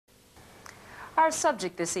Our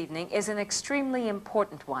subject this evening is an extremely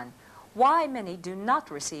important one. Why many do not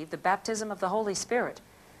receive the baptism of the Holy Spirit.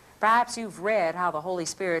 Perhaps you've read how the Holy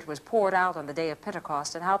Spirit was poured out on the day of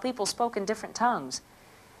Pentecost and how people spoke in different tongues.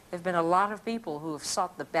 There have been a lot of people who have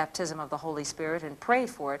sought the baptism of the Holy Spirit and prayed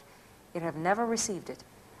for it, yet have never received it.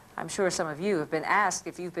 I'm sure some of you have been asked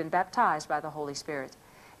if you've been baptized by the Holy Spirit.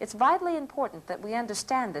 It's vitally important that we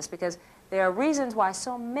understand this because there are reasons why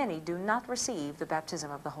so many do not receive the baptism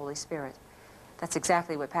of the Holy Spirit. That's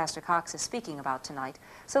exactly what Pastor Cox is speaking about tonight.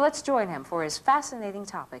 So let's join him for his fascinating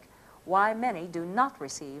topic, why many do not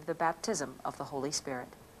receive the baptism of the Holy Spirit.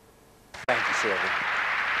 Thank you, Sylvia.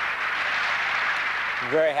 I'm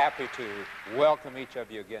very happy to welcome each of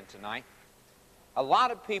you again tonight. A lot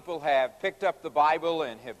of people have picked up the Bible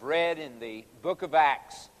and have read in the book of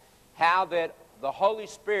Acts how that the Holy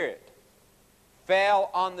Spirit fell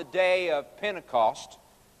on the day of Pentecost,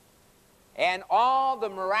 and all the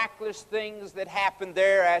miraculous things that happened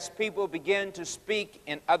there as people began to speak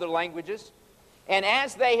in other languages. And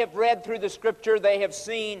as they have read through the Scripture, they have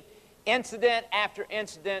seen incident after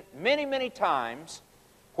incident many, many times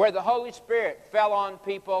where the Holy Spirit fell on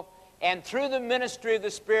people, and through the ministry of the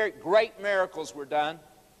Spirit, great miracles were done.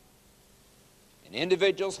 And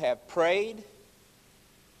individuals have prayed,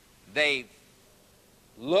 they've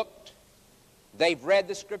looked, they've read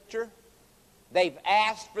the Scripture, they've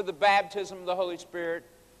asked for the baptism of the Holy Spirit,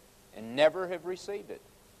 and never have received it.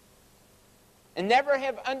 And never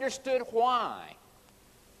have understood why.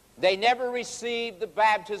 They never received the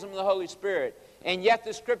baptism of the Holy Spirit. And yet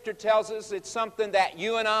the Scripture tells us it's something that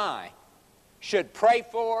you and I should pray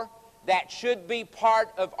for, that should be part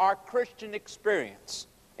of our Christian experience.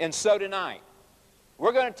 And so tonight,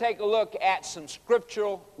 we're going to take a look at some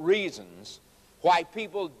scriptural reasons why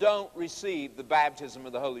people don't receive the baptism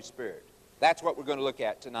of the Holy Spirit. That's what we're going to look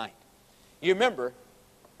at tonight. You remember,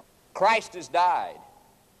 Christ has died.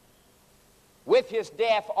 With his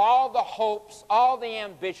death, all the hopes, all the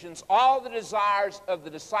ambitions, all the desires of the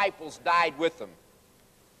disciples died with him.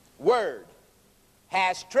 Word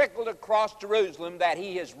has trickled across Jerusalem that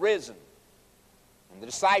he has risen. And the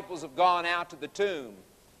disciples have gone out to the tomb.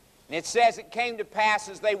 And it says it came to pass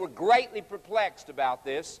as they were greatly perplexed about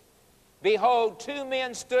this, behold, two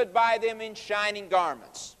men stood by them in shining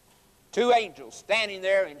garments. Two angels standing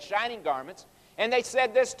there in shining garments, and they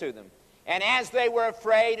said this to them. And as they were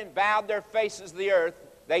afraid and bowed their faces to the earth,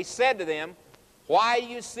 they said to them, why do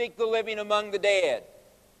you seek the living among the dead?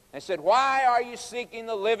 They said, why are you seeking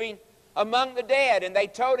the living among the dead? And they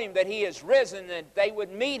told him that he is risen, and they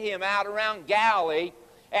would meet him out around Galilee.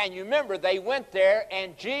 And you remember, they went there,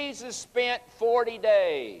 and Jesus spent 40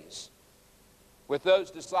 days with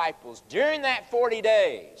those disciples. During that 40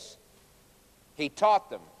 days, he taught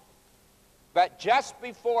them. But just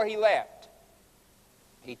before he left,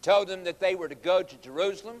 he told them that they were to go to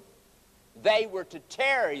Jerusalem. They were to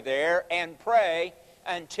tarry there and pray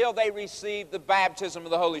until they received the baptism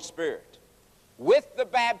of the Holy Spirit. With the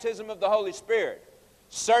baptism of the Holy Spirit,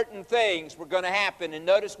 certain things were going to happen. And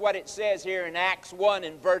notice what it says here in Acts 1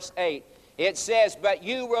 and verse 8. It says, but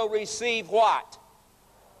you will receive what?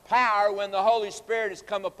 Power when the Holy Spirit has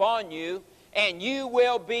come upon you, and you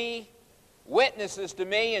will be witnesses to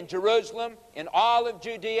me in Jerusalem, in all of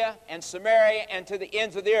Judea and Samaria, and to the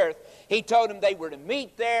ends of the earth. He told them they were to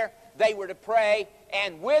meet there, they were to pray,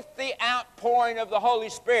 and with the outpouring of the Holy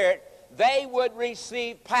Spirit, they would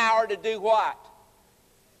receive power to do what?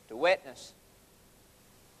 To witness.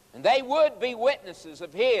 And they would be witnesses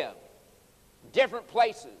of him in different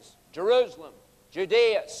places, Jerusalem,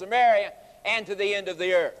 Judea, Samaria, and to the end of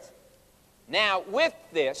the earth. Now, with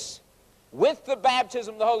this, with the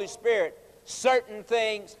baptism of the Holy Spirit, certain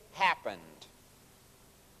things happened.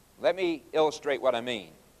 Let me illustrate what I mean.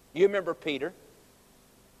 You remember Peter.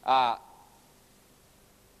 The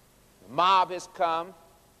mob has come.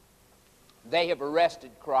 They have arrested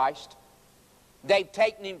Christ. They've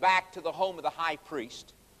taken him back to the home of the high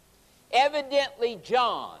priest. Evidently,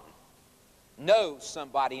 John knows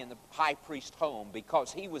somebody in the high priest's home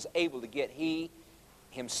because he was able to get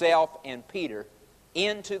himself and Peter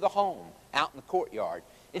into the home, out in the courtyard.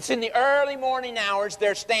 It's in the early morning hours.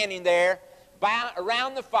 They're standing there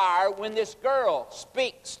around the fire when this girl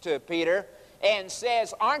speaks to Peter and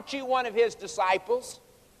says, aren't you one of his disciples?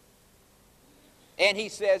 And he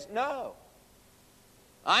says, no,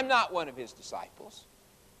 I'm not one of his disciples.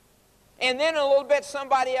 And then a little bit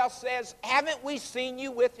somebody else says, haven't we seen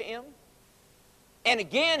you with him? And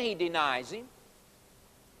again he denies him.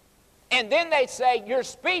 And then they say, your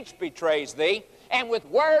speech betrays thee. And with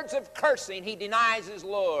words of cursing, he denies his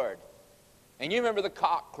Lord. And you remember the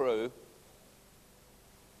cock crew.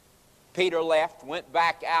 Peter left, went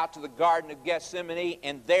back out to the Garden of Gethsemane,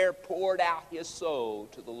 and there poured out his soul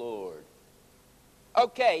to the Lord.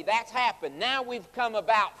 Okay, that's happened. Now we've come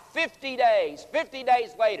about 50 days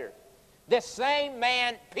later. This same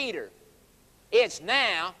man, Peter, is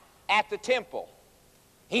now at the temple.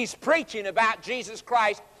 He's preaching about Jesus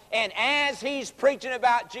Christ, and as he's preaching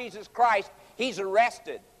about Jesus Christ, he's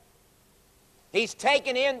arrested. He's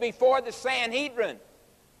taken in before the Sanhedrin.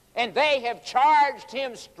 And they have charged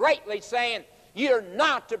him straightly, saying, you're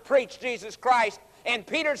not to preach Jesus Christ. And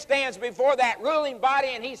Peter stands before that ruling body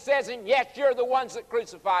and he says, and yes, you're the ones that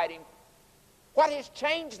crucified him. What has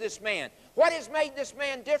changed this man? What has made this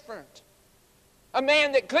man different? A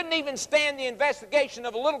man that couldn't even stand the investigation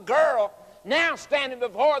of a little girl, now standing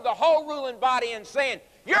before the whole ruling body and saying,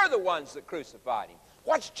 you're the ones that crucified him.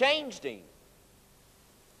 What's changed him?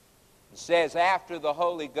 It says, after the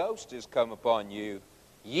Holy Ghost has come upon you,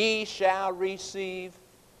 ye shall receive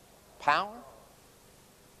power.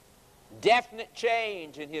 Definite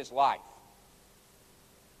change in his life.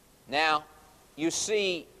 Now, you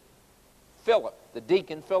see Philip, the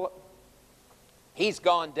deacon Philip, he's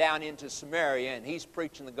gone down into Samaria and he's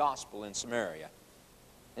preaching the gospel in Samaria.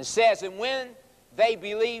 It says, and when they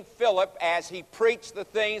believed Philip as he preached the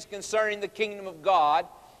things concerning the kingdom of God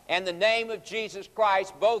and the name of Jesus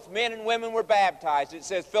Christ, both men and women were baptized. It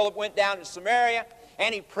says Philip went down to Samaria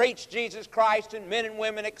and he preached Jesus Christ, and men and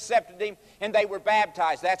women accepted him, and they were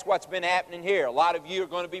baptized. That's what's been happening here. A lot of you are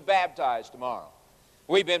going to be baptized tomorrow.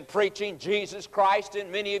 We've been preaching Jesus Christ,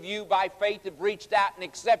 and many of you by faith have reached out and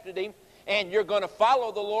accepted him, and you're going to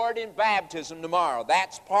follow the Lord in baptism tomorrow.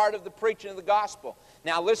 That's part of the preaching of the gospel.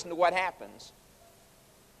 Now listen to what happens.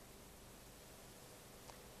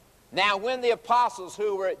 Now when the apostles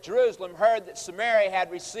who were at Jerusalem heard that Samaria had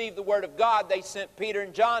received the word of God, they sent Peter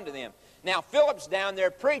and John to them. Now Philip's down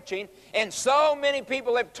there preaching, and so many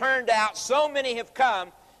people have turned out, so many have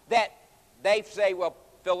come, that they say, well,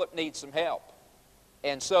 Philip needs some help.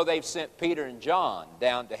 And so they've sent Peter and John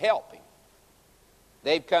down to help him.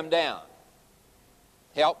 They've come down,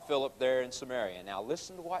 help Philip there in Samaria. Now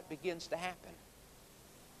listen to what begins to happen.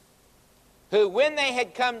 Who, when they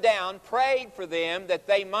had come down, prayed for them that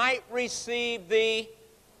they might receive the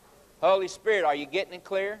Holy Spirit. Are you getting it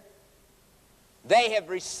clear? They have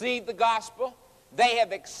received the gospel. They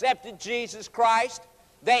have accepted Jesus Christ.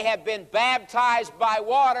 They have been baptized by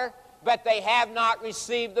water, but they have not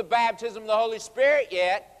received the baptism of the Holy Spirit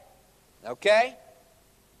yet. Okay?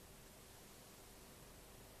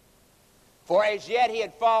 For as yet he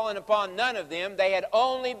had fallen upon none of them. They had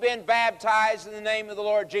only been baptized in the name of the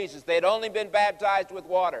Lord Jesus. They had only been baptized with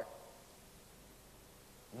water.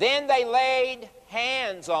 Then they laid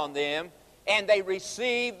hands on them, and they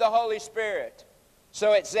received the Holy Spirit.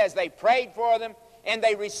 So it says they prayed for them, and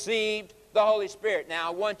they received the Holy Spirit. Now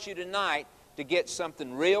I want you tonight to get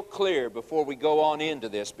something real clear before we go on into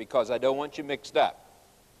this, because I don't want you mixed up.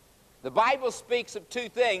 The Bible speaks of two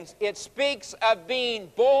things. It speaks of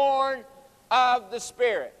being born of the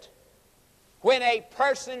Spirit. When a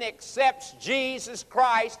person accepts Jesus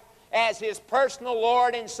Christ as his personal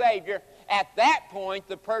Lord and Savior, at that point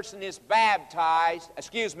the person is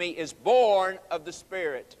is born of the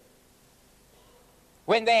Spirit.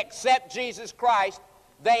 When they accept Jesus Christ,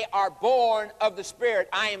 they are born of the Spirit.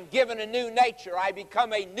 I am given a new nature. I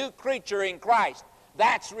become a new creature in Christ.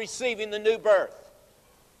 That's receiving the new birth.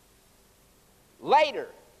 Later,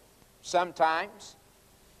 sometimes,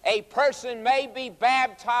 a person may be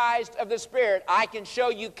baptized of the Spirit. I can show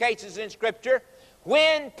you cases in Scripture.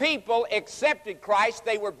 When people accepted Christ,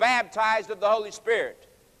 they were baptized of the Holy Spirit.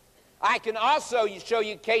 I can also show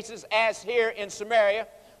you cases, as here in Samaria,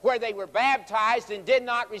 where they were baptized and did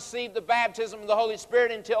not receive the baptism of the Holy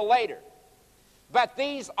Spirit until later. But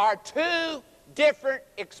these are two different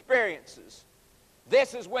experiences.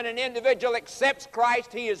 This is when an individual accepts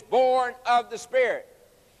Christ, he is born of the Spirit.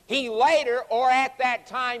 He later, or at that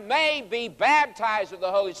time, may be baptized with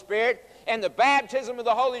the Holy Spirit, and the baptism of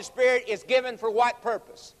the Holy Spirit is given for what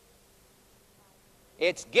purpose?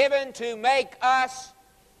 It's given to make us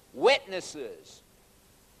witnesses.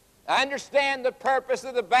 Understand, the purpose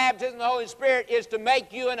of the baptism of the Holy Spirit is to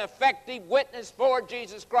make you an effective witness for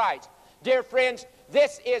Jesus Christ. Dear friends,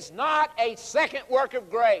 this is not a second work of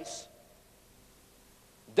grace.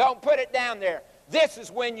 Don't put it down there. This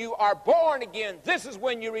is when you are born again. This is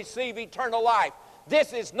when you receive eternal life.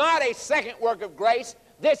 This is not a second work of grace.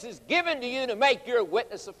 This is given to you to make your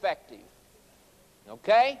witness effective.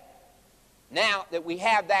 Okay? Now that we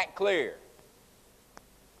have that clear,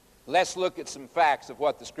 let's look at some facts of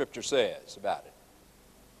what the Scripture says about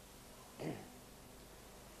it.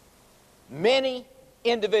 Many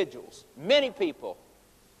individuals, many people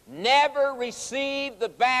never receive the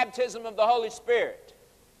baptism of the Holy Spirit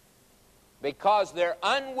because they're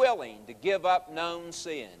unwilling to give up known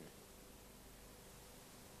sin.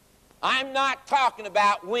 I'm not talking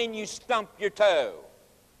about when you stump your toe.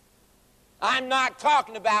 I'm not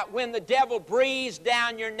talking about when the devil breathes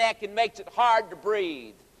down your neck and makes it hard to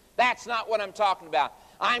breathe. That's not what I'm talking about.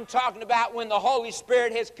 I'm talking about when the Holy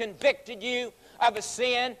Spirit has convicted you of a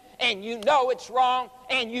sin and you know it's wrong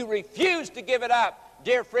and you refuse to give it up.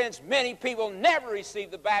 Dear friends, many people never receive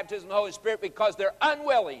the baptism of the Holy Spirit because they're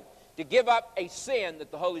unwilling to give up a sin that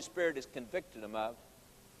the Holy Spirit has convicted them of.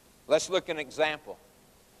 Let's look at an example.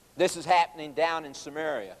 This is happening down in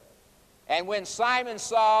Samaria. And when Simon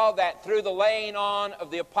saw that through the laying on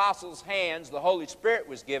of the apostles' hands the Holy Spirit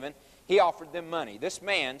was given, he offered them money. This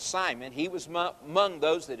man, Simon, he was among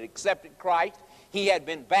those that accepted Christ. He had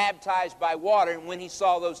been baptized by water, and when he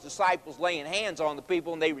saw those disciples laying hands on the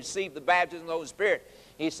people and they received the baptism of the Holy Spirit,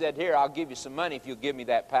 he said, "Here, I'll give you some money if you'll give me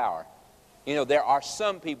that power." You know, there are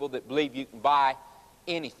some people that believe you can buy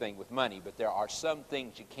anything with money, but there are some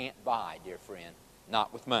things you can't buy, dear friend,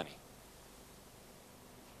 not with money.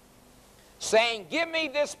 Saying, "Give me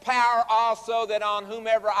this power also, that on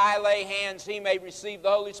whomever I lay hands he may receive the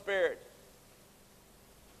Holy Spirit."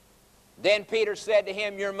 Then Peter said to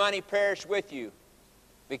him, "Your money perish with you,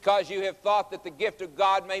 because you have thought that the gift of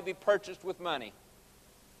God may be purchased with money.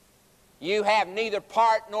 You have neither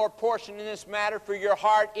part nor portion in this matter, for your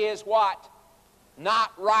heart is" what?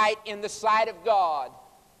 "Not right in the sight of God.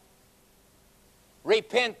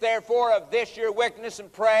 Repent therefore of this your wickedness,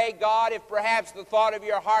 and pray God if perhaps the thought of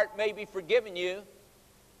your heart may be forgiven you.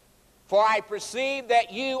 For I perceive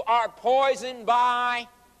that you are poisoned by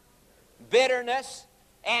bitterness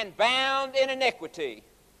and bound in iniquity."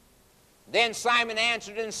 Then Simon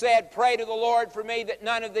answered and said, "Pray to the Lord for me, that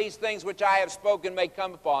none of these things which I have spoken may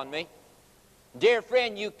come upon me." Dear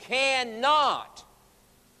friend, you cannot,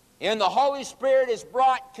 and the Holy Spirit has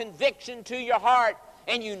brought conviction to your heart,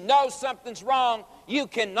 and you know something's wrong, you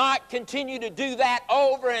cannot continue to do that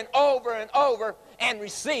over and over and over and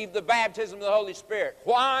receive the baptism of the Holy Spirit.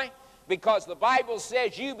 Why? Because the Bible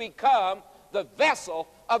says you become the vessel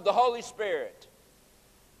of the Holy Spirit.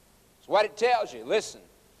 That's what it tells you. Listen.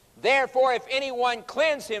 "Therefore, if anyone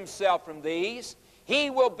cleanse himself from these, he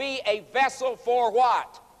will be a vessel for"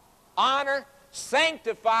 what? "Honor,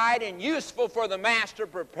 sanctified and useful for the master,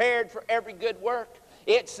 prepared for every good work."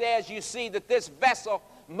 It says, you see, that this vessel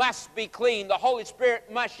must be clean. The Holy Spirit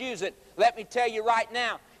must use it. Let me tell you right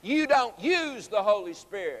now, you don't use the Holy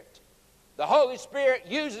Spirit. The Holy Spirit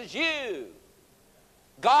uses you.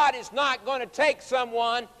 God is not going to take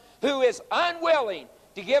someone who is unwilling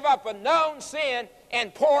to give up a known sin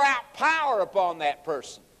and pour out power upon that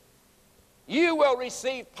person. You will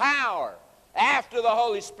receive power after the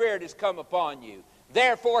Holy Spirit has come upon you.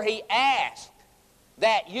 Therefore, he asked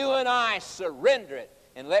that you and I surrender it.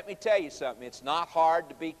 And let me tell you something, it's not hard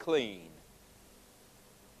to be clean.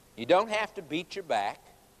 You don't have to beat your back.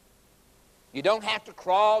 You don't have to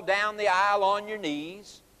crawl down the aisle on your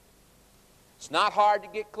knees. It's not hard to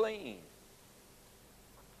get clean.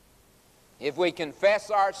 If we confess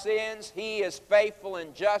our sins, he is faithful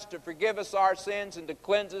and just to forgive us our sins and to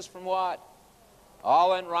cleanse us from what?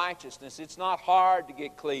 All unrighteousness. It's not hard to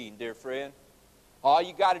get clean, dear friend. All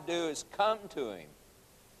you got to do is come to him.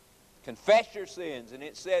 Confess your sins, and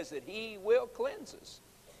it says that he will cleanse us.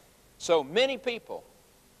 So many people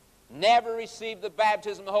never receive the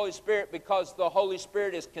baptism of the Holy Spirit because the Holy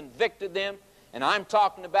Spirit has convicted them. And I'm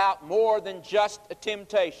talking about more than just a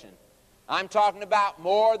temptation. I'm talking about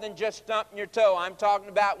more than just stumping your toe. I'm talking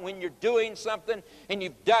about when you're doing something and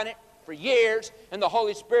you've done it for years and the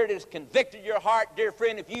Holy Spirit has convicted your heart. Dear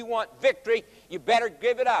friend, if you want victory, you better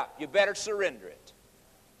give it up. You better surrender it.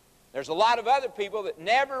 There's a lot of other people that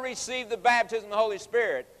never receive the baptism of the Holy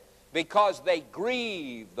Spirit because they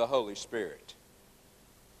grieve the Holy Spirit.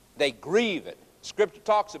 They grieve it. Scripture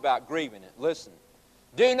talks about grieving it. Listen.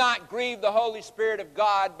 "Do not grieve the Holy Spirit of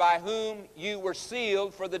God, by whom you were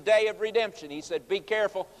sealed for the day of redemption." He said, be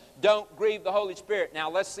careful. Don't grieve the Holy Spirit. Now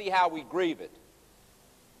let's see how we grieve it.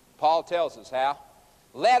 Paul tells us how.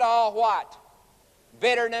 "Let all" what?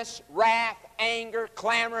 "Bitterness, wrath, anger,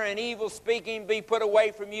 clamor, and evil speaking be put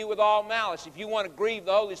away from you with all malice." If you want to grieve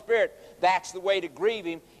the Holy Spirit, that's the way to grieve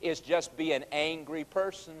him, is just be an angry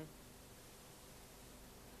person.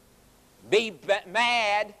 Be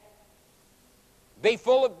mad. Be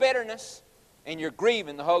full of bitterness, and you're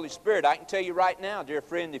grieving the Holy Spirit. I can tell you right now, dear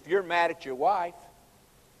friend, if you're mad at your wife,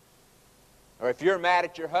 or if you're mad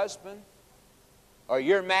at your husband, or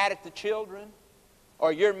you're mad at the children,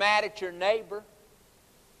 or you're mad at your neighbor,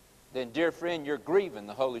 then, dear friend, you're grieving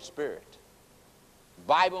the Holy Spirit. The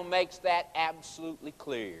Bible makes that absolutely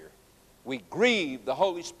clear. We grieve the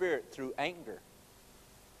Holy Spirit through anger.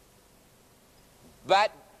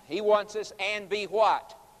 But He wants us and be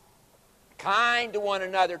what? Kind to one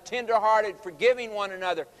another, tender-hearted, forgiving one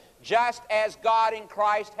another, just as God in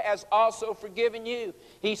Christ has also forgiven you.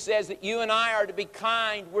 He says that you and I are to be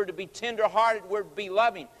kind, we're to be tender-hearted, we're to be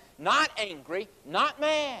loving. Not angry, not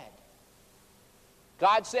mad.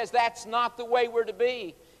 God says that's not the way we're to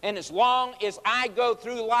be. And as long as I go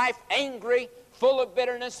through life angry, full of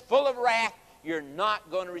bitterness, full of wrath, you're not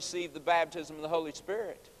going to receive the baptism of the Holy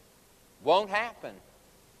Spirit. Won't happen.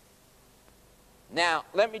 Now,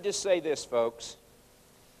 let me just say this, folks.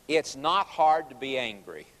 It's not hard to be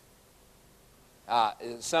angry.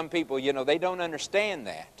 Some people, you know, they don't understand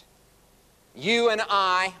that. You and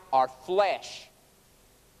I are flesh.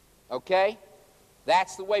 Okay?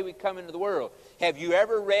 That's the way we come into the world. Have you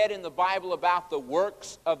ever read in the Bible about the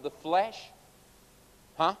works of the flesh?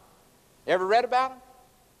 Huh? Ever read about them?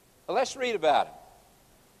 Well, let's read about them.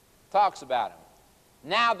 Talks about them.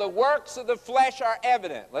 Now the works of the flesh are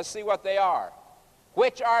evident. Let's see what they are.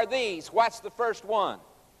 Which are these? What's the first one?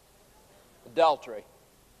 Adultery.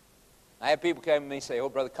 I have people come to me and say, oh,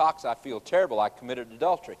 Brother Cox, I feel terrible. I committed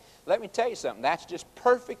adultery. Let me tell you something. That's just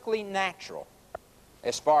perfectly natural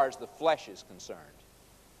as far as the flesh is concerned.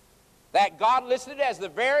 That God listed as the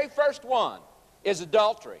very first one is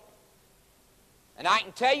adultery. And I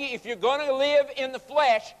can tell you, if you're going to live in the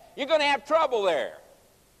flesh, you're going to have trouble there.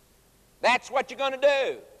 That's what you're going to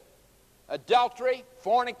do. Adultery,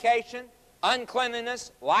 fornication,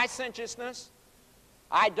 uncleanness, licentiousness,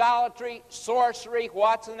 idolatry, sorcery.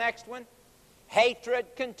 What's the next one? Hatred,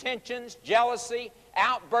 contentions, jealousy,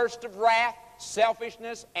 outburst of wrath,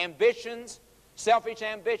 selfishness, selfish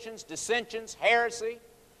ambitions, dissensions, heresy,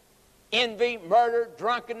 envy, murder,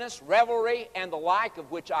 drunkenness, revelry, and the like,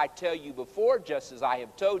 of which I tell you before, just as I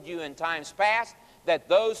have told you in times past, that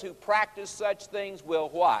those who practice such things will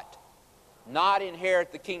what? Not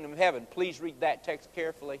inherit the kingdom of heaven. Please read that text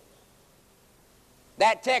carefully.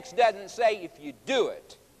 That text doesn't say if you do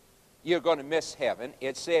it, you're going to miss heaven.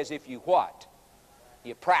 It says if you what?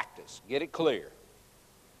 You practice. Get it clear.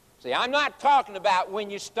 See, I'm not talking about when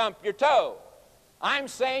you stump your toe. I'm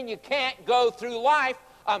saying you can't go through life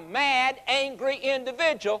a mad, angry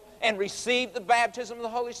individual and receive the baptism of the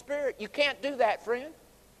Holy Spirit. You can't do that, friend.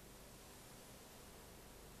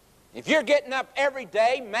 If you're getting up every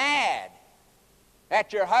day mad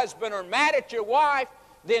at your husband or mad at your wife,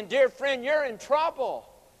 then, dear friend, you're in trouble.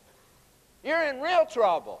 You're in real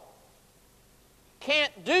trouble.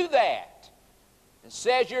 Can't do that. It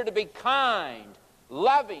says you're to be kind,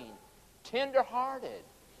 loving, tender-hearted.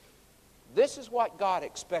 This is what God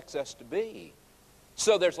expects us to be.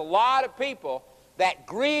 So there's a lot of people that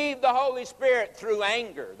grieve the Holy Spirit through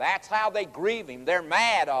anger. That's how they grieve Him. They're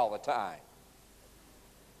mad all the time.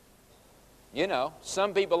 You know,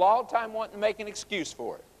 some people all the time want to make an excuse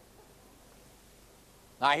for it.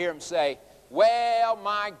 I hear them say, well,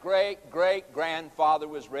 my great-great-grandfather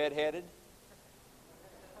was redheaded.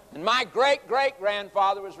 And my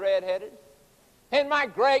great-great-grandfather was redheaded. And my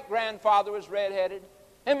great-grandfather was redheaded.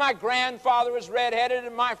 And my grandfather was redheaded.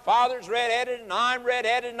 And my father's redheaded. And I'm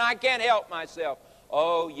redheaded. And I can't help myself.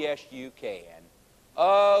 Oh, yes, you can.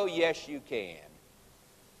 Oh, yes, you can.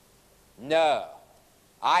 No,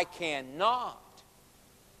 I cannot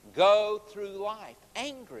go through life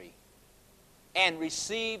angry and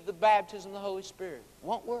receive the baptism of the Holy Spirit.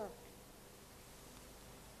 Won't work.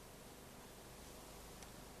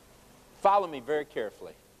 Follow me very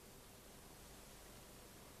carefully.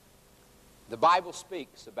 The Bible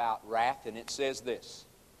speaks about wrath, and it says this: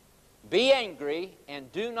 be angry and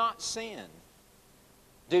do not sin.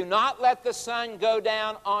 Do not let the sun go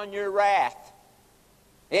down on your wrath.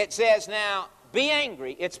 It says now, be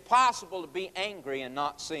angry. It's possible to be angry and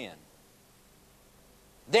not sin.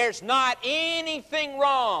 There's not anything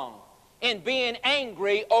wrong in being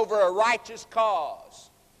angry over a righteous cause.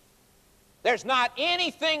 There's not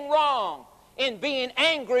anything wrong in being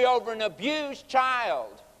angry over an abused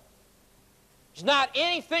child. There's not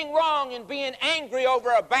anything wrong in being angry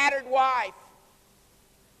over a battered wife.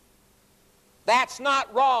 That's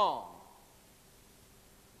not wrong.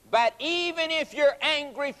 But even if you're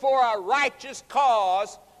angry for a righteous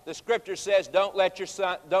cause, the Scripture says don't let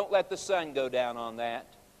the sun go down on that.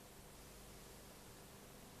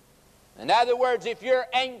 In other words, if you're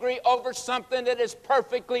angry over something that is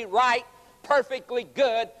perfectly right, perfectly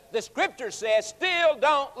good, the Scripture says still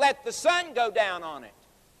don't let the sun go down on it.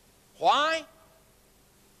 Why?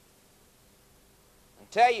 I'll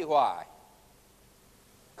tell you why.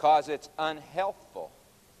 Because it's unhealthful.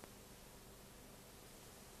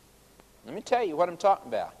 Let me tell you what I'm talking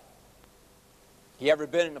about. You ever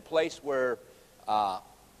been in a place where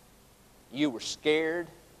you were scared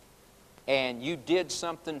and you did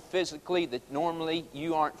something physically that normally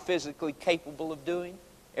you aren't physically capable of doing?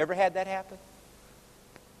 Ever had that happen?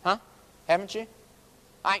 Huh? Haven't you?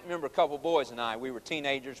 I can remember a couple of boys and I, we were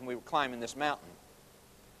teenagers and we were climbing this mountain.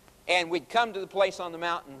 And we'd come to the place on the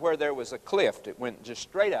mountain where there was a cliff that went just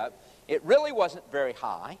straight up. It really wasn't very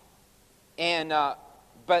high. And,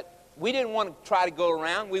 but we didn't want to try to go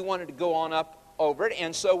around. We wanted to go on up over it.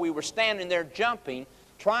 And so we were standing there jumping,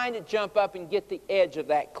 trying to jump up and get the edge of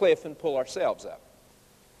that cliff and pull ourselves up.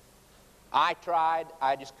 I tried.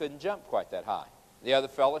 I just couldn't jump quite that high. The other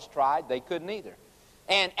fellas tried. They couldn't either.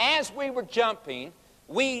 And as we were jumping,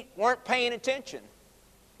 we weren't paying attention.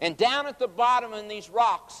 And down at the bottom in these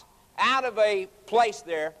rocks, out of a place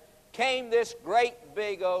there, came this great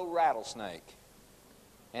big old rattlesnake.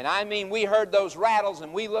 And I mean, we heard those rattles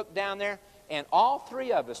and we looked down there and all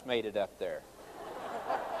three of us made it up there.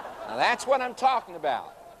 Now that's what I'm talking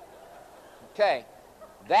about. Okay.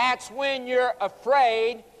 That's when you're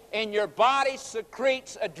afraid and your body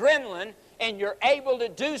secretes adrenaline and you're able to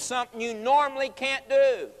do something you normally can't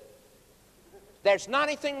do. There's not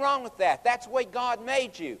anything wrong with that. That's the way God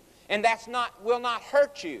made you. And that's will not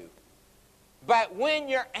hurt you. But when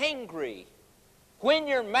you're angry, when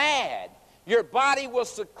you're mad, your body will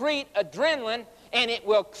secrete adrenaline and it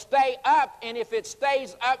will stay up. And if it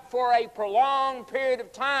stays up for a prolonged period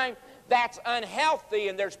of time, that's unhealthy.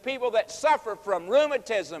 And there's people that suffer from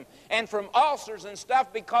rheumatism and from ulcers and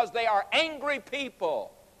stuff because they are angry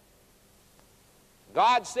people.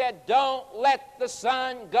 God said, don't let the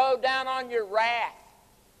sun go down on your wrath.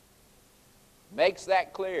 Makes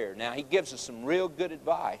that clear. Now, he gives us some real good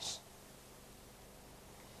advice.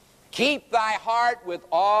 Keep thy heart with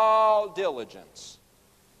all diligence,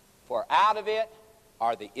 for out of it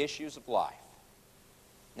are the issues of life.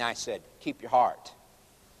 Now, I said, keep your heart.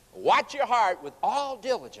 Watch your heart with all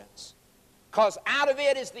diligence, because out of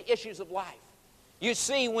it is the issues of life. You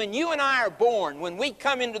see, when you and I are born, when we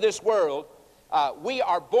come into this world, we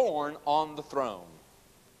are born on the throne.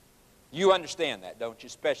 You understand that, don't you?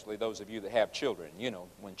 Especially those of you that have children. You know,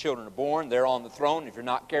 when children are born, they're on the throne. If you're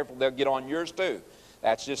not careful, they'll get on yours too.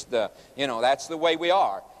 That's just that's the way we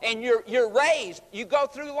are. And you're raised, you go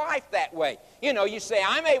through life that way. You know, you say,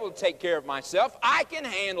 I'm able to take care of myself. I can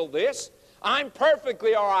handle this. I'm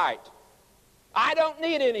perfectly all right. I don't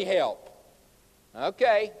need any help.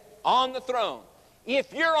 Okay, on the throne.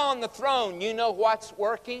 If you're on the throne, you know what's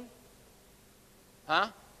working? Huh?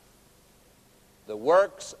 The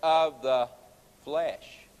works of the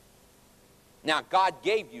flesh. Now, God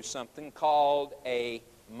gave you something called a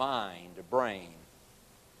mind, a brain.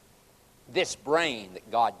 This brain that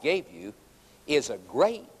God gave you is a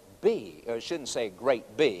great big, or I shouldn't say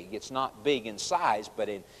great big, it's not big in size, but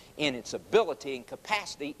in its ability and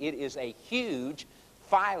capacity, it is a huge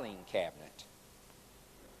filing cabinet.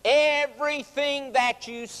 Everything that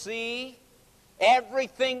you see,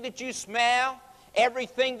 everything that you smell,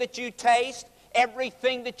 everything that you taste,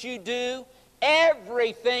 everything that you do,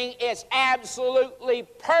 everything is absolutely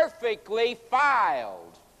perfectly filed.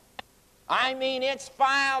 I mean, it's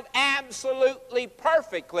filed absolutely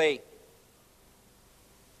perfectly.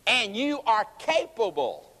 And you are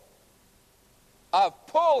capable of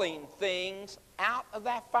pulling things out of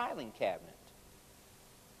that filing cabinet.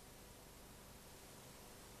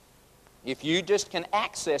 If you just can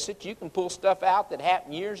access it, you can pull stuff out that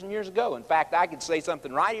happened years and years ago. In fact, I could say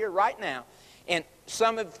something right here, right now, and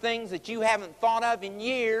some of the things that you haven't thought of in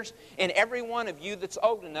years, and every one of you that's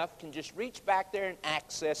old enough can just reach back there and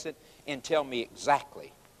access it and tell me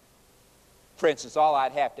exactly. For instance, all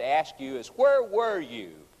I'd have to ask you is, where were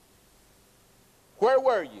you? Where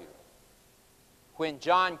were you when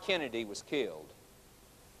John Kennedy was killed?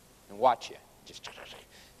 And watch you.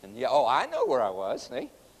 Oh, I know where I was,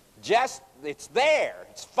 see? It's there.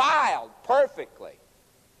 It's filed perfectly.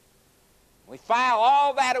 We file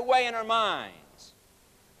all that away in our minds.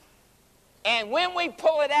 And when we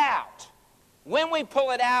pull it out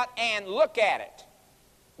and look at it,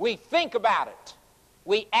 we think about it,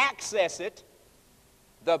 we access it,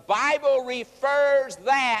 the Bible refers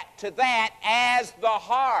to that as the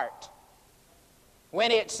heart.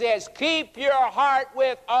 When it says, keep your heart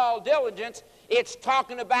with all diligence, it's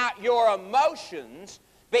talking about your emotions,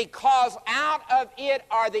 because out of it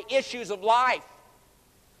are the issues of life.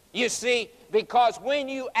 You see, because when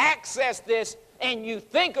you access this and you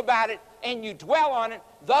think about it and you dwell on it,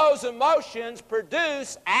 those emotions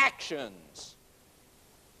produce actions.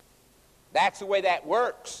 That's the way that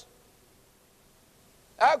works.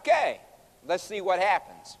 Okay, let's see what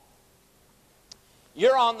happens.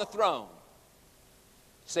 you're on the throne.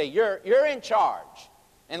 See, you're in charge.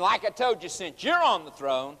 And like I told you, since you're on the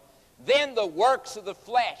throne, then the works of the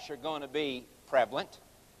flesh are going to be prevalent.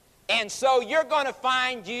 And so you're going to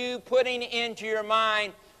find you putting into your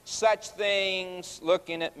mind such things,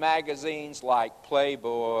 looking at magazines like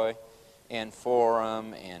Playboy and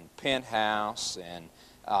Forum and Penthouse and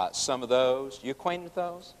some of those. You acquainted with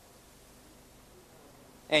those?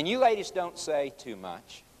 And you ladies don't say too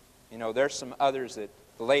much. You know, there's some others that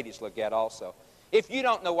the ladies look at also. If you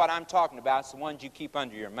don't know what I'm talking about, it's the ones you keep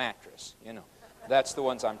under your mattress. You know, that's the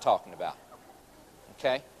ones I'm talking about.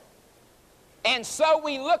 Okay? And so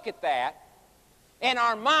we look at that, and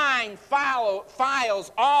our mind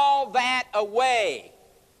files all that away.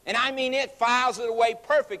 And I mean it files it away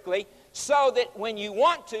perfectly, so that when you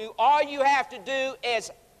want to, all you have to do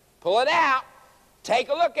is pull it out, take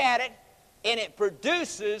a look at it, and it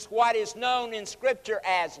produces what is known in Scripture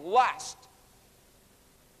as lust.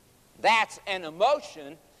 That's an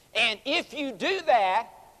emotion, and if you do that,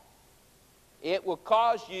 it will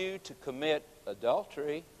cause you to commit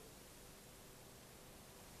adultery.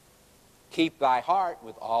 Keep thy heart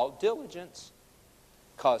with all diligence,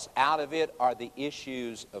 because out of it are the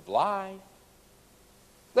issues of life.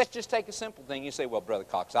 Let's just take a simple thing. You say, well, Brother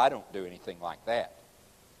Cox, I don't do anything like that.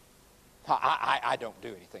 I don't do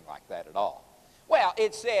anything like that at all. Well,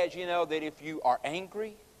 it says, you know, that if you are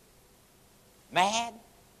angry, mad,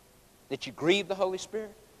 that you grieve the Holy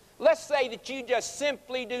Spirit. Let's say that you just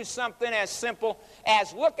simply do something as simple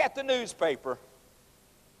as look at the newspaper.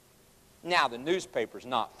 Now, the newspaper's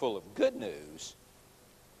not full of good news.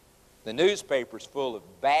 The newspaper's full of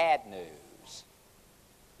bad news.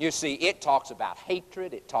 You see, it talks about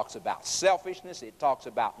hatred, it talks about selfishness, it talks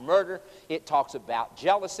about murder, it talks about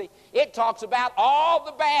jealousy, it talks about all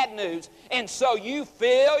the bad news. And so you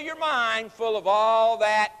fill your mind full of all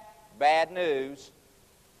that bad news.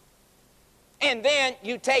 And then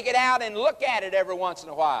you take it out and look at it every once in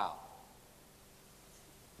a while.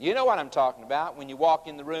 You know what I'm talking about. When you walk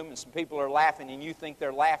in the room and some people are laughing and you think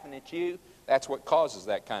they're laughing at you, that's what causes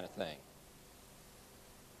that kind of thing.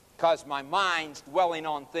 Because my mind's dwelling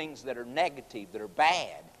on things that are negative, that are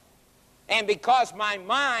bad. And because my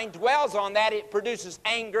mind dwells on that, it produces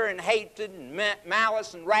anger and hatred and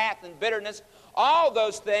malice and wrath and bitterness, all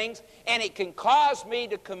those things, and it can cause me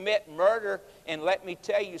to commit murder. And let me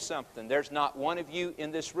tell you something, there's not one of you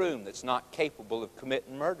in this room that's not capable of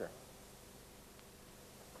committing murder.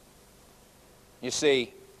 You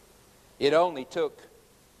see, it only took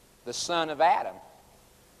the son of Adam,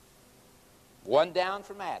 one down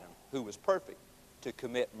from Adam, who was perfect, to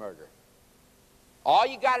commit murder. All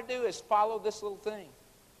you got to do is follow this little thing.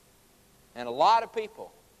 And a lot of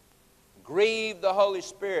people grieve the Holy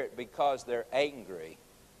Spirit because they're angry.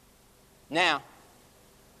 Now,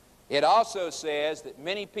 it also says that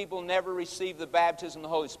many people never receive the baptism of the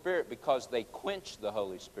Holy Spirit because they quench the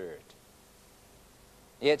Holy Spirit.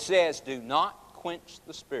 It says, do not quench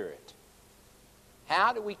the Spirit.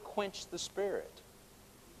 How do we quench the Spirit?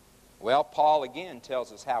 Well, Paul again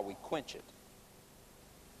tells us how we quench it.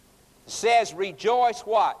 It says, rejoice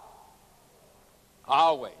what?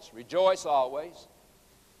 Always. Rejoice always.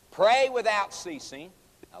 Pray without ceasing.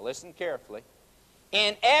 Now listen carefully.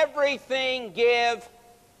 In everything give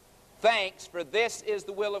thanks, for this is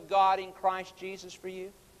the will of God in Christ Jesus for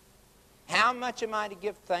you. How much am I to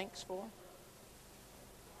give thanks for?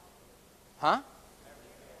 Huh?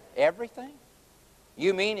 Everything?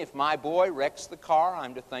 You mean if my boy wrecks the car,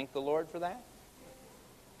 I'm to thank the Lord for that?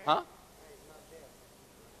 Huh?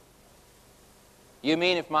 You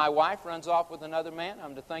mean if my wife runs off with another man,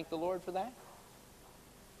 I'm to thank the Lord for that?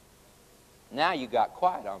 Now you got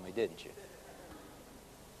quiet on me, didn't you?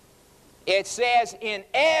 It says, in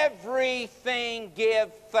everything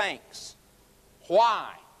give thanks.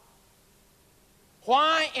 Why?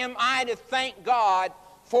 Why am I to thank God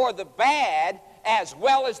for the bad as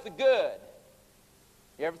well as the good?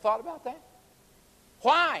 You ever thought about that?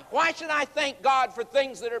 Why? Why should I thank God for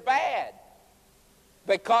things that are bad?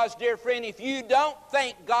 Because, dear friend, if you don't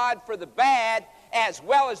thank God for the bad as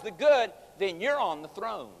well as the good, then you're on the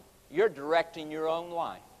throne. You're directing your own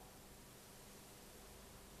life.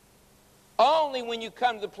 Only when you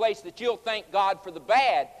come to the place that you'll thank God for the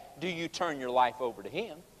bad do you turn your life over to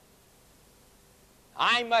Him.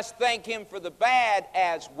 I must thank Him for the bad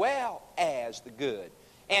as well as the good.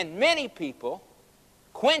 And many people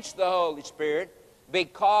quench the Holy Spirit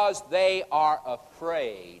because they are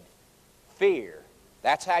afraid. Fear.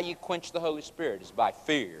 That's how you quench the Holy Spirit, is by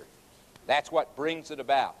fear. That's what brings it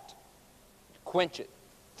about. Quench it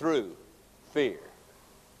through fear.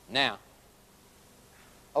 Now,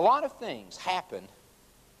 a lot of things happen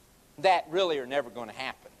that really are never going to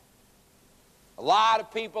happen. A lot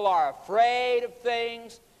of people are afraid of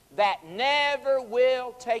things that never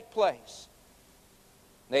will take place.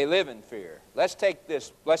 They live in fear. Let's take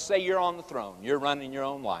this. Let's say you're on the throne. You're running your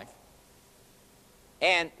own life.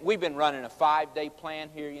 And we've been running a 5-day plan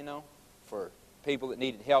here, you know, for people that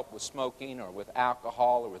needed help with smoking or with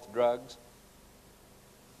alcohol or with drugs.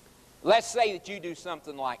 Let's say that you do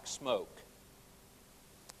something like smoke.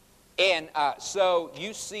 And so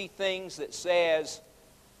you see things that says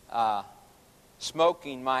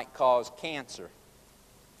smoking might cause cancer,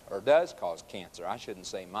 or does cause cancer. I shouldn't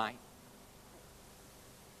say might.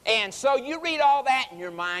 And so you read all that and your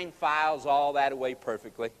mind files all that away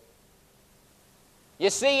perfectly. You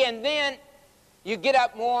see, and then you get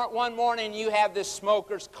up one morning and you have this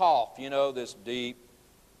smoker's cough, you know, this deep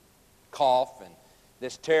cough and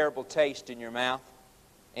this terrible taste in your mouth.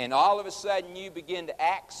 And all of a sudden you begin to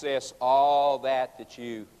access all that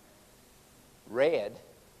you read,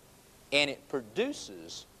 and it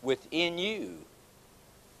produces within you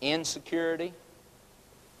insecurity,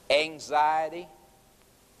 anxiety,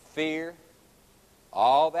 fear.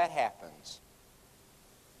 All that happens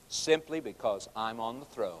simply because I'm on the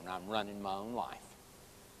throne. I'm running my own life.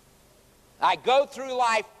 I go through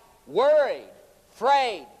life worried,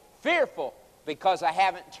 afraid, fearful, because I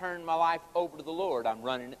haven't turned my life over to the Lord. I'm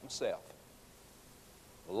running it myself.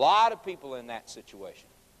 A lot of people in that situation.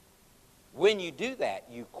 When you do that,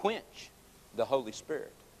 you quench the Holy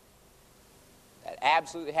Spirit. That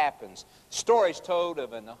absolutely happens. Stories told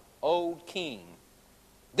of an old king.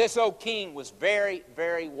 This old king was very,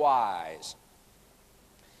 very wise.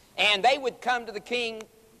 And they would come to the king,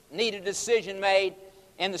 need a decision made,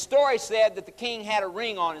 and the story said that the king had a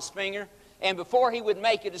ring on his finger, and before he would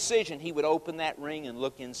make a decision, he would open that ring and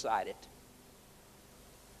look inside it.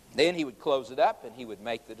 Then he would close it up and he would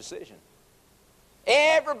make the decision.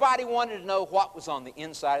 Everybody wanted to know what was on the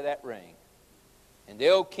inside of that ring. And the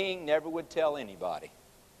old king never would tell anybody.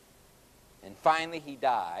 And finally he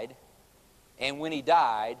died. And when he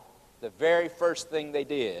died, the very first thing they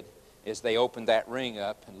did is they opened that ring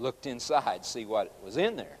up and looked inside to see what was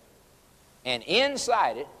in there. And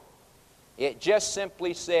inside it, it just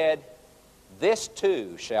simply said, "This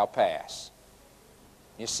too shall pass."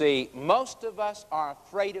 You see, most of us are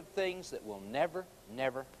afraid of things that will never,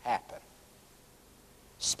 never happen.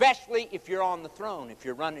 Especially if you're on the throne, if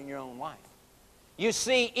you're running your own life. You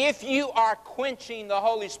see, if you are quenching the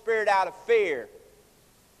Holy Spirit out of fear,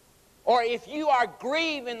 or if you are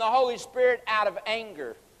grieving the Holy Spirit out of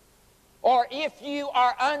anger, or if you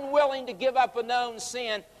are unwilling to give up a known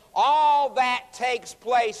sin, all that takes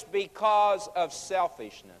place because of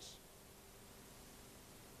selfishness.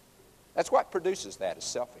 That's what produces that, is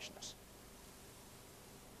selfishness.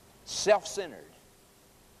 Self-centered.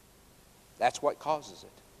 That's what causes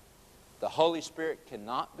it. The Holy Spirit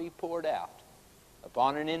cannot be poured out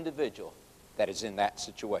upon an individual that is in that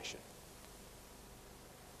situation.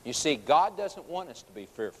 You see, God doesn't want us to be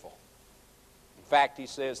fearful. In fact, He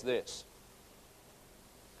says this: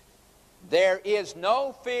 there is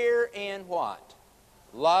no fear in what?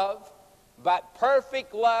 Love. But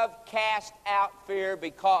perfect love casts out fear,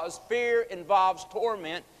 because fear involves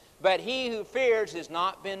torment. But he who fears has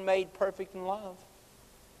not been made perfect in love.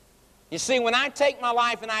 You see, when I take my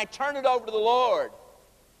life and I turn it over to the Lord,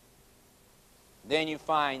 then you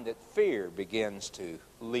find that fear begins to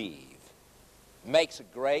leave. It makes a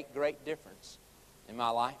great, great difference in my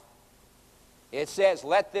life. It says,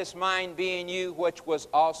 "Let this mind be in you, which was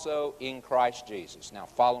also in Christ Jesus." Now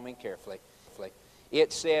follow me carefully.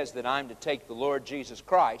 It says that I'm to take the Lord Jesus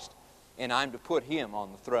Christ and I'm to put Him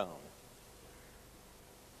on the throne.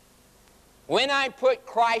 When I put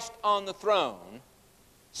Christ on the throne,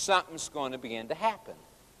 something's going to begin to happen.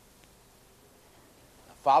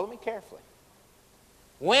 Now follow me carefully.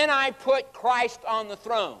 When I put Christ on the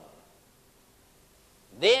throne,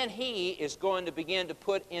 then He is going to begin to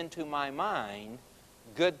put into my mind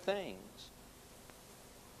good things.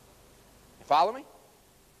 You follow me?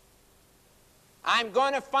 I'm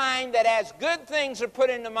going to find that as good things are put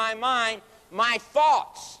into my mind, my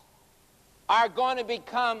thoughts are going to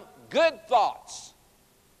become good thoughts.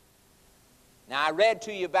 Now, I read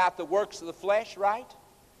to you about the works of the flesh, right?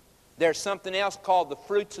 There's something else called the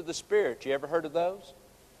fruits of the Spirit. You ever heard of those?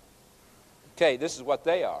 Okay, this is what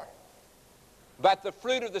they are. But the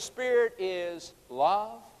fruit of the Spirit is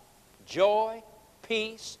love, joy,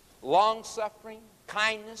 peace, long-suffering,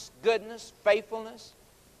 kindness, goodness, faithfulness,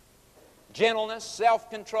 gentleness,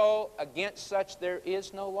 self-control. Against such there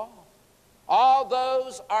is no law. All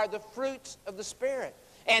those are the fruits of the Spirit.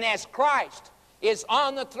 And as Christ is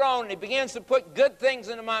on the throne and He begins to put good things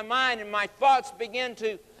into my mind, and my thoughts begin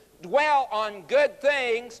to dwell on good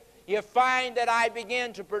things, you find that I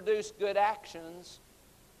begin to produce good actions.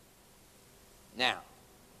 Now,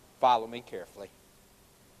 follow me carefully.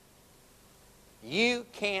 You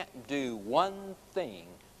can't do one thing.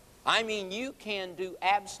 I mean, you can do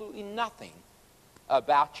absolutely nothing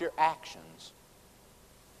about your actions.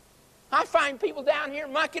 I find people down here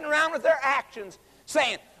mucking around with their actions,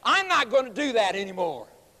 saying, I'm not going to do that anymore.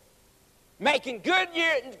 Making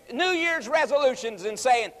New Year's resolutions and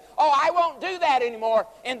saying, oh, I won't do that anymore.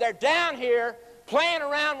 And they're down here playing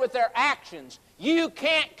around with their actions. You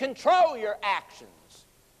can't control your actions.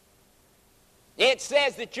 It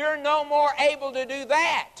says that you're no more able to do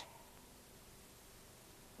that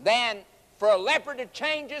than for a leopard to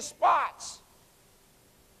change his spots.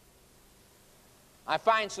 I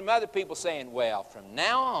find some other people saying, well, from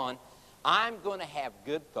now on, I'm going to have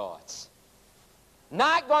good thoughts.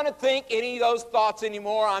 Not going to think any of those thoughts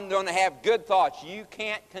anymore. I'm going to have good thoughts. You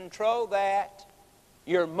can't control that.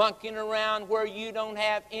 You're monkeying around where you don't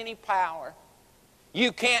have any power.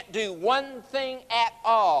 You can't do one thing at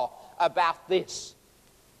all about this.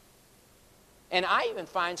 And I even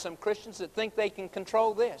find some Christians that think they can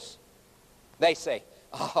control this. They say,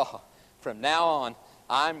 oh, from now on,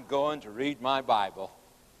 I'm going to read my Bible.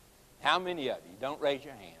 How many of you, don't raise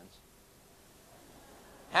your hands,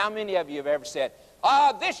 how many of you have ever said,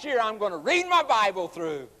 oh, this year I'm going to read my Bible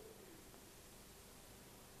through?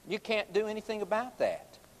 You can't do anything about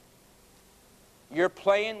that. You're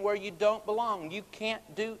playing where you don't belong. You can't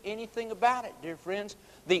do anything about it, dear friends.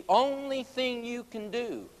 The only thing you can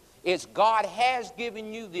do is God has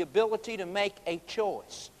given you the ability to make a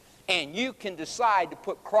choice. And you can decide to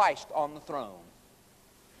put Christ on the throne.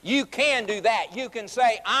 You can do that. You can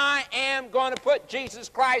say, I am going to put Jesus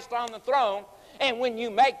Christ on the throne. And when you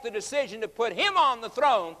make the decision to put Him on the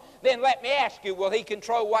throne, then let me ask you, will He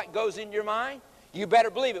control what goes in your mind? You better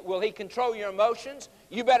believe it. Will He control your emotions?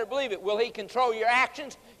 You better believe it. Will He control your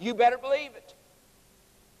actions? You better believe it.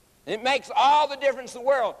 It makes all the difference in the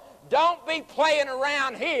world. Don't be playing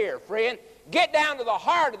around here, friend. Get down to the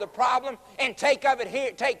heart of the problem and take care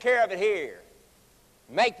of it here.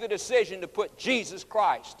 Make the decision to put Jesus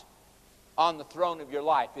Christ on the throne of your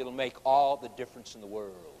life. It'll make all the difference in the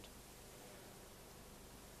world.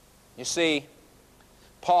 You see,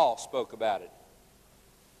 Paul spoke about it.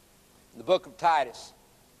 In the book of Titus,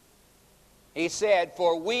 he said,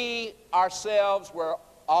 for we ourselves were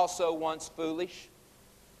also once foolish,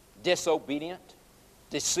 disobedient,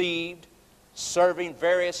 deceived, serving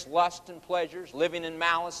various lusts and pleasures, living in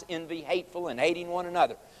malice, envy, hateful, and hating one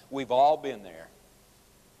another. We've all been there.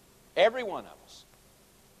 Every one of us.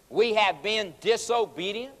 We have been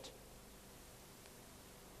disobedient.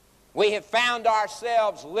 We have found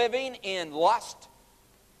ourselves living in lust.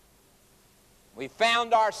 We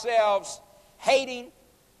found ourselves hating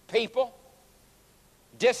people,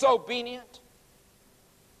 disobedient,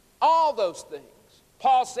 all those things.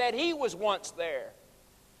 Paul said he was once there.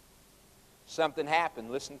 Something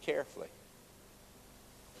happened. Listen carefully.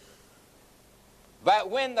 But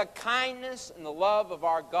when the kindness and the love of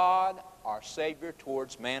our God, our Savior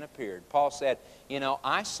towards man appeared, Paul said, you know,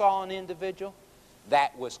 I saw an individual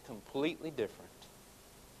that was completely different.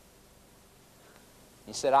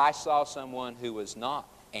 He said, I saw someone who was not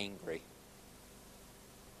angry.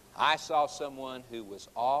 I saw someone who was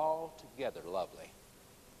altogether lovely.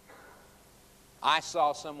 I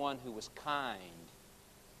saw someone who was kind,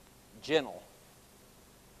 gentle,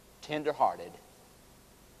 tender-hearted,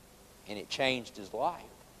 and it changed his life.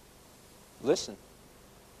 Listen.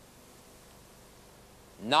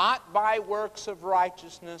 Not by works of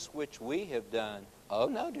righteousness which we have done. Oh,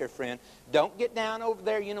 no, dear friend. Don't get down over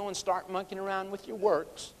there, you know, and start monkeying around with your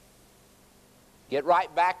works. Get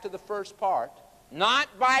right back to the first part. Not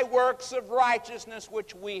by works of righteousness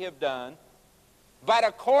which we have done, but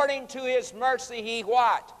according to His mercy He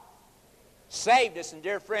what? Saved us. And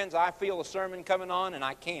dear friends, I feel a sermon coming on and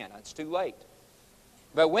I can't. It's too late.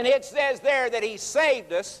 But when it says there that He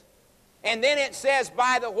saved us, and then it says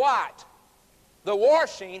by the what? The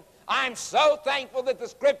washing. I'm so thankful that the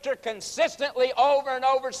Scripture consistently over and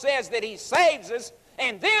over says that He saves us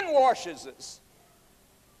and then washes us.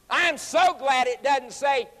 I'm so glad it doesn't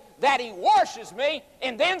say that He washes me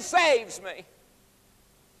and then saves me.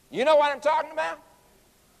 You know what I'm talking about?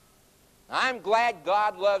 I'm glad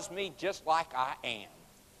God loves me just like I am.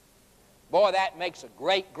 Boy, that makes a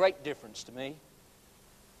great, great difference to me.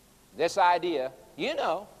 This idea, you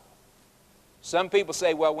know, some people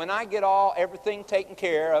say, well, when I get everything taken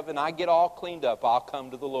care of and I get all cleaned up, I'll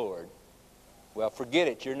come to the Lord. Well, forget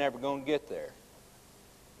it. You're never going to get there.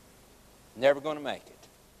 Never going to make it.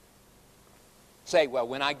 Say, well,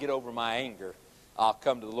 when I get over my anger, I'll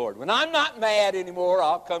come to the Lord. When I'm not mad anymore,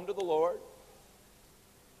 I'll come to the Lord.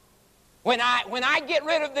 When I get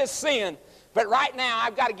rid of this sin, but right now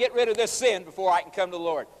I've got to get rid of this sin before I can come to the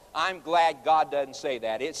Lord. I'm glad God doesn't say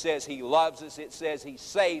that. It says He loves us. It says He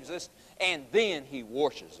saves us. And then He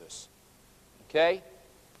washes us. Okay?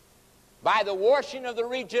 By the washing of the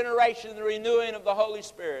regeneration and the renewing of the Holy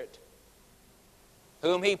Spirit,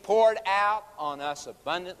 whom He poured out on us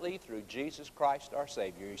abundantly through Jesus Christ our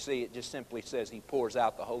Savior. You see, it just simply says He pours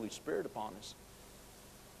out the Holy Spirit upon us.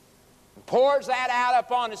 He pours that out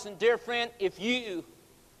upon us. And dear friend, if you've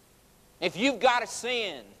got a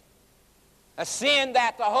sin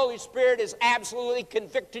that the Holy Spirit has absolutely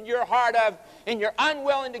convicted your heart of, and you're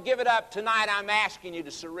unwilling to give it up, tonight I'm asking you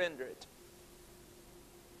to surrender it.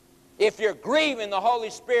 If you're grieving the Holy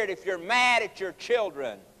Spirit, if you're mad at your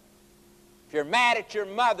children, if you're mad at your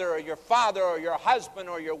mother or your father or your husband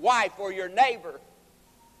or your wife or your neighbor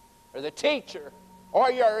or the teacher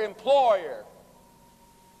or your employer,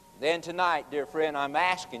 then tonight, dear friend, I'm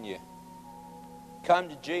asking you, come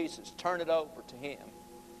to Jesus. Turn it over to Him.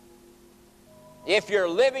 If you're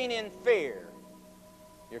living in fear,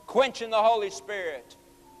 you're quenching the Holy Spirit.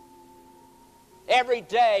 Every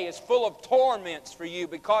day is full of torments for you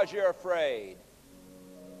because you're afraid.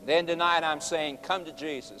 Then tonight I'm saying, come to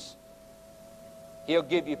Jesus. He'll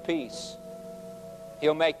give you peace.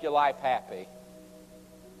 He'll make your life happy.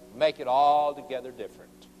 Make it altogether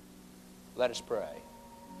different. Let us pray.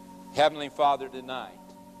 Heavenly Father, tonight,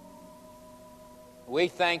 we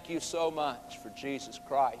thank you so much for Jesus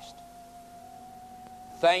Christ.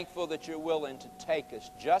 Thankful that you're willing to take us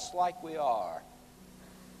just like we are,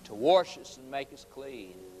 to wash us and make us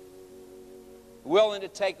clean. Willing to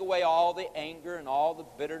take away all the anger and all the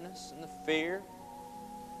bitterness and the fear,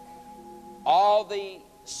 all the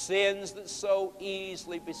sins that so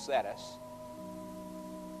easily beset us,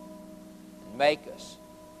 and make us,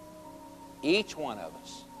 each one of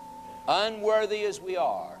us, unworthy as we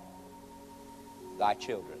are, thy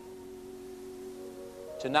children.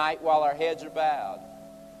 Tonight, while our heads are bowed,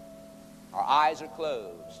 our eyes are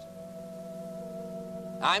closed,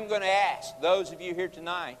 I'm going to ask those of you here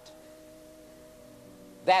tonight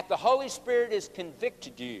that the Holy Spirit has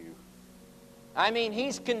convicted you. I mean,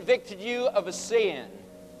 He's convicted you of a sin,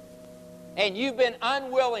 and you've been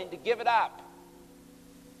unwilling to give it up.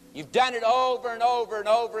 You've done it over and over and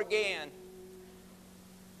over again.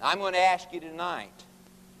 I'm going to ask you tonight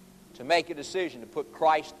to make a decision to put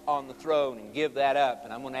Christ on the throne and give that up.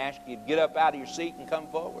 And I'm going to ask you to get up out of your seat and come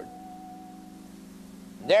forward.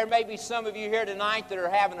 There may be some of you here tonight that are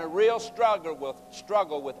having a real struggle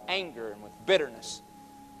with anger and with bitterness.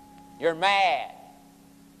 You're mad.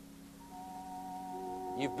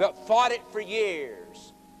 You've fought it for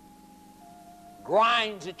years.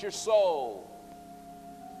 Grinds at your soul.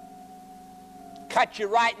 Cut you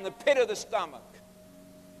right in the pit of the stomach.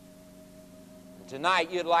 And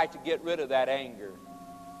tonight you'd like to get rid of that anger,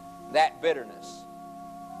 that bitterness.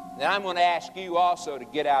 Then I'm going to ask you also to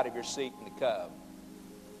get out of your seat and to come.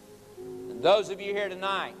 And those of you here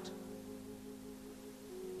tonight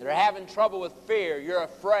that are having trouble with fear, you're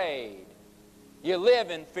afraid. You live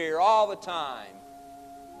in fear all the time.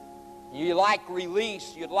 You like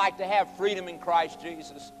release. You'd like to have freedom in Christ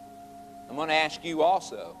Jesus. I'm going to ask you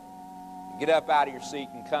also to get up out of your seat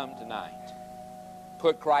and come tonight.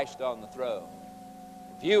 Put Christ on the throne.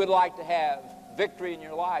 If you would like to have victory in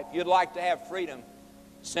your life, you'd like to have freedom,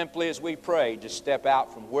 simply as we pray, just step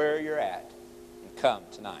out from where you're at and come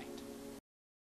tonight.